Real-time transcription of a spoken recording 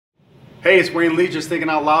Hey, it's Wayne Lee, just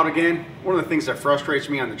thinking out loud again. One of the things that frustrates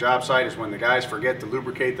me on the job site is when the guys forget to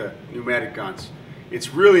lubricate the pneumatic guns.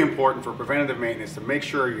 It's really important for preventative maintenance to make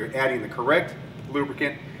sure you're adding the correct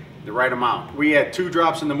lubricant, the right amount. We add 2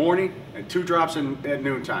 drops in the morning and 2 drops at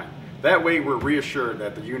noontime. That way we're reassured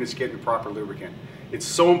that the unit's getting the proper lubricant. It's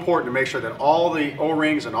so important to make sure that all the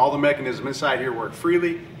O-rings and all the mechanism inside here work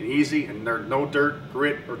freely and easy, and there's no dirt,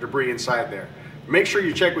 grit, or debris inside there. Make sure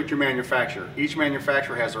you check with your manufacturer. Each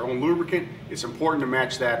manufacturer has their own lubricant. It's important to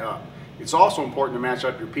match that up. It's also important to match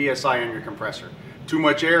up your PSI on your compressor. Too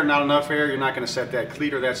much air, not enough air, you're not going to set that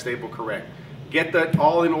cleat or that staple correct. Get that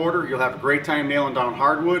all in order. You'll have a great time nailing down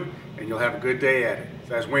hardwood, and you'll have a good day at it.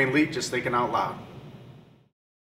 That's Wayne Lee, just thinking out loud.